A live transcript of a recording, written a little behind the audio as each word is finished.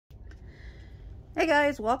Hey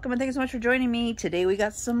guys, welcome and thank you so much for joining me. Today we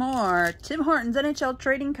got some more Tim Hortons NHL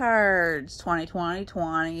trading cards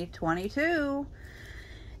 2020-2022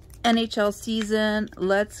 NHL season.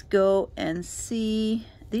 Let's go and see.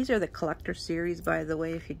 These are the collector series, by the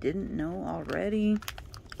way, if you didn't know already.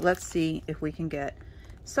 Let's see if we can get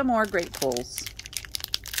some more great pulls.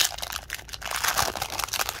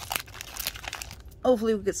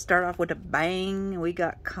 Hopefully we could start off with a bang. We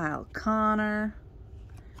got Kyle Connor.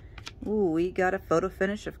 Ooh, we got a photo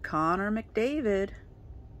finish of Connor McDavid.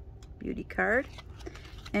 Beauty card.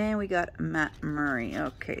 And we got Matt Murray.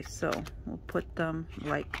 Okay, so we'll put them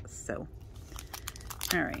like so.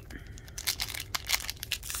 All right.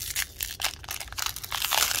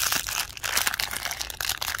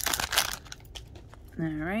 All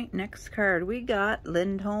right, next card. We got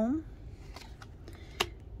Lindholm.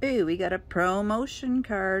 Ooh, we got a promotion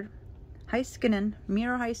card. Heiskanen,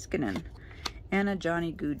 Miro Heiskanen. And a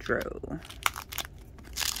Johnny Gaudreau.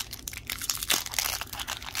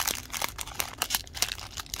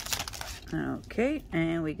 Okay,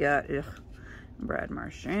 and we got Brad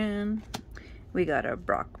Marchand. We got a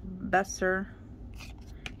Brock Besser.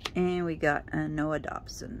 And we got a Noah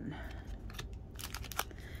Dobson.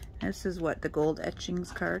 This is what, the gold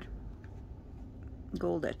etchings card?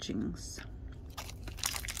 Gold etchings.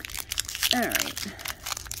 All right.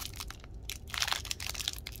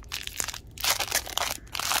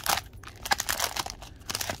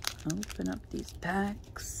 Open up these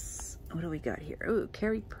packs. What do we got here? Ooh,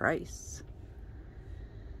 Carey Price.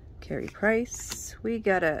 Carey Price. We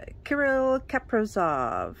got a Kirill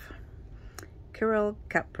Kaprizov. Kirill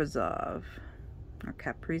Kaprizov. Or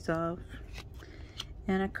Kaprizov.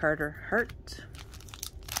 And a Carter Hart.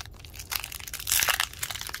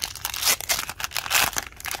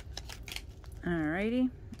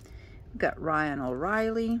 Alrighty. We got Ryan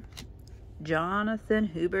O'Reilly. Jonathan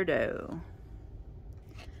Huberdeau.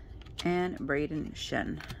 And Braden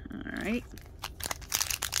Shen. All right.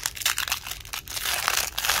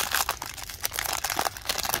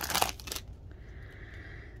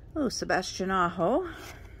 Oh, Sebastian Aho.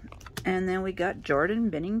 And then we got Jordan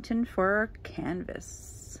Binnington for our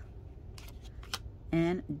canvas.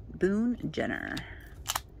 And Boone Jenner.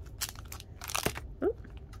 Ooh.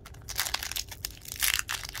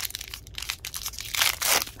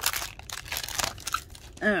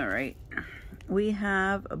 All right. We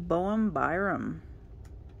have a Bowen Byram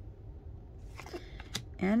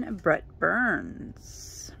and a Brett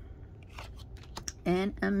Burns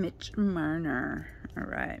and a Mitch Marner. All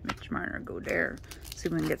right, Mitch Marner, go there. See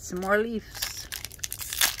if we can get some more Leafs.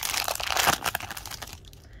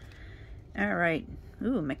 All right.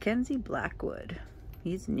 Ooh, Mackenzie Blackwood.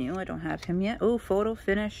 He's new. I don't have him yet. Oh, photo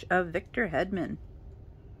finish of Victor Hedman.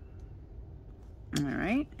 All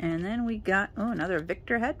right, and then we got, oh, another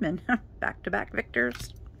Victor Hedman. Back-to-back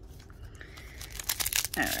Victors.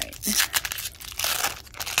 All right.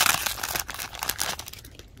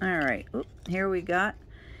 All right, oop, here we got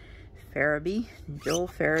Farabee, Joel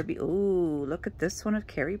Farabee. Ooh, look at this one of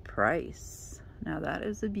Carey Price. Now that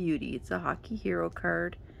is a beauty. It's a Hockey Hero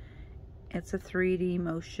card. It's a 3D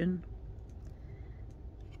motion.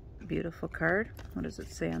 Beautiful card. What does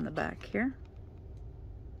it say on the back here?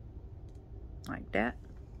 Like that.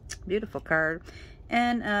 Beautiful card.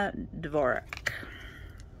 And Dvorak.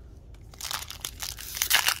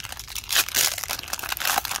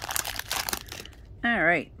 All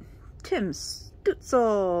right. Tim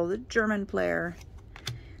Stützle, the German player.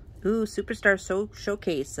 Ooh, Superstar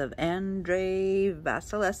Showcase of Andrei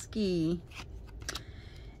Vasilevsky.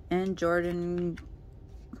 And Jordan,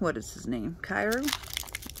 what is his name? Kyrou?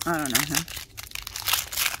 I don't know him.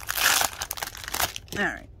 All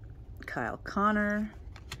right. Kyle Connor,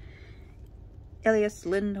 Elias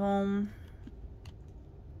Lindholm.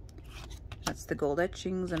 That's the gold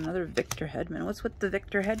etchings. Another Victor Hedman. What's with the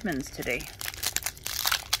Victor Hedmans today?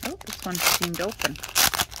 Oh, this one seemed open.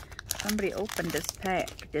 Somebody opened this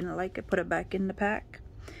pack. Didn't like it. Put it back in the pack.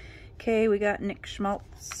 Okay, we got Nick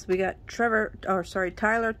Schmaltz. We got Tyler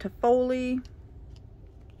Toffoli.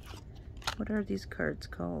 What are these cards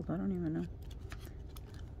called? I don't even know.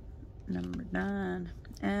 Number 9.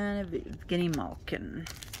 And Evgeny Malkin.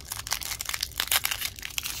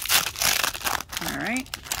 All right.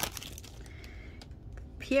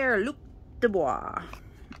 Pierre-Luc Dubois.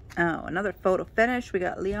 Oh, another photo finish. We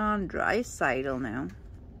got Leon Draisaitl now.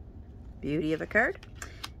 Beauty of a card.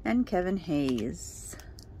 And Kevin Hayes.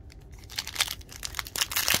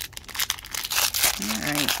 All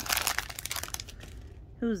right.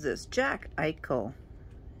 Who's this? Jack Eichel.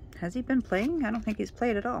 Has he been playing? I don't think he's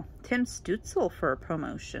played at all. Tim Stützle for a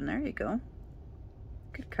promotion. There you go.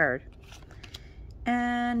 Good card.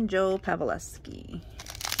 and Joe Pavelski.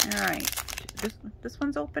 All right, this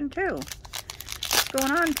one's open too. What's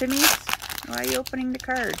going on, Timmy? Why are you opening the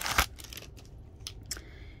cards?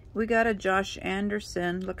 We got a Josh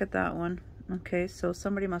Anderson. Look at that one. Okay, so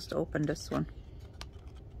somebody must have opened this one.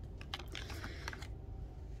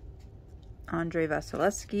 Andre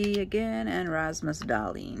Vasilevsky again, and Rasmus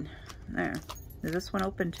Dahlin. There. Is this one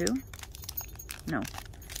open too? No.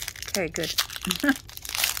 Okay, good.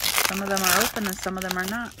 Some of them are open and some of them are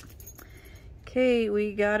not. Okay,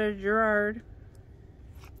 we got a Gerard.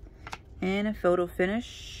 And a photo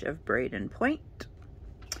finish of Braden Point.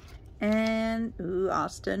 And, ooh,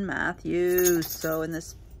 Austin Matthews. So in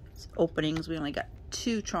this openings, we only got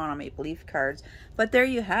 2 Toronto Maple Leaf cards. But there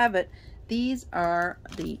you have it. These are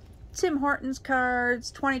the Tim Hortons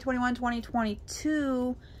cards,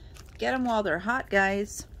 2021-2022. Get them while they're hot,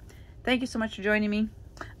 guys. Thank you so much for joining me.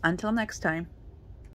 Until next time.